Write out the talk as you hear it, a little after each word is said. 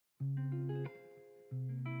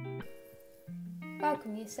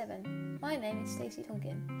Welcome Year 7. My name is Stacey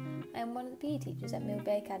Tonkin. I am one of the PE teachers at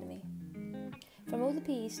Millbay Academy. From all the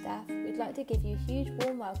PE staff, we'd like to give you a huge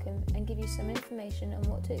warm welcome and give you some information on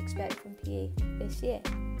what to expect from PE this year.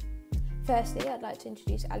 Firstly, I'd like to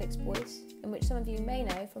introduce Alex Boyce, in which some of you may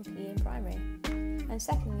know from PE in primary. And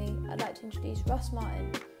secondly, I'd like to introduce Russ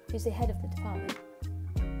Martin, who's the head of the department.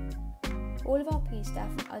 All of our PE staff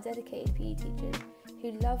are dedicated PE teachers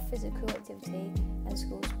who love physical activity and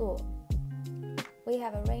school sport. We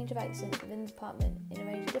have a range of excellence within the department in a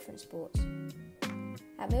range of different sports.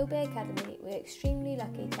 At Millbay Academy, we're extremely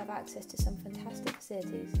lucky to have access to some fantastic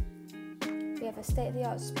facilities. We have a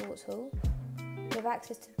state-of-the-art sports hall, we have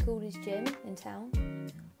access to the Cooley's gym in town,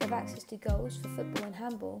 we have access to goals for football and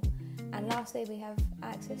handball, and lastly we have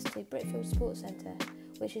access to Britfield Sports Centre,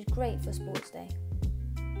 which is great for sports day.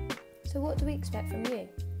 So what do we expect from you?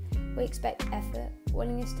 We expect effort,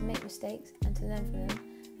 willingness to make mistakes and to learn from them,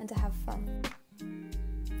 and to have fun.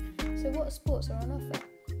 So what sports are on offer?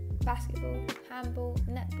 Basketball, handball,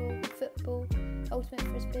 netball, football, ultimate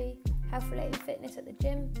frisbee, health-related fitness at the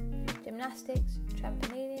gym, gymnastics,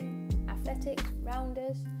 trampolining, athletics,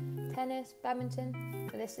 rounders, tennis, badminton,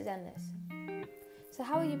 the list is endless. So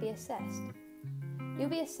how will you be assessed? You'll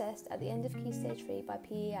be assessed at the end of Key Stage 3 by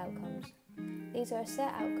PE outcomes. These are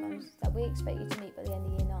set outcomes that we expect you to meet by the end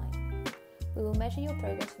of Year 9. We will measure your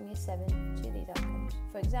progress from Year 7 to these outcomes.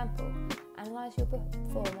 For example, analyse your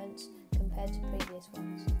performance compared to previous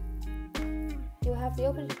ones. You'll have the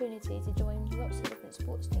opportunity to join lots of different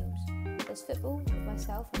sports teams. There's football with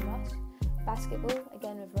myself and Russ, basketball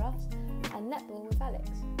again with Russ, and netball with Alex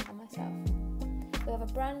and myself. We have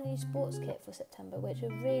a brand new sports kit for September which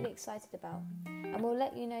we're really excited about, and we'll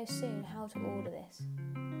let you know soon how to order this.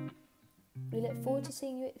 We look forward to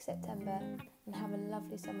seeing you in September and have a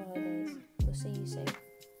lovely summer holidays. We'll see you soon.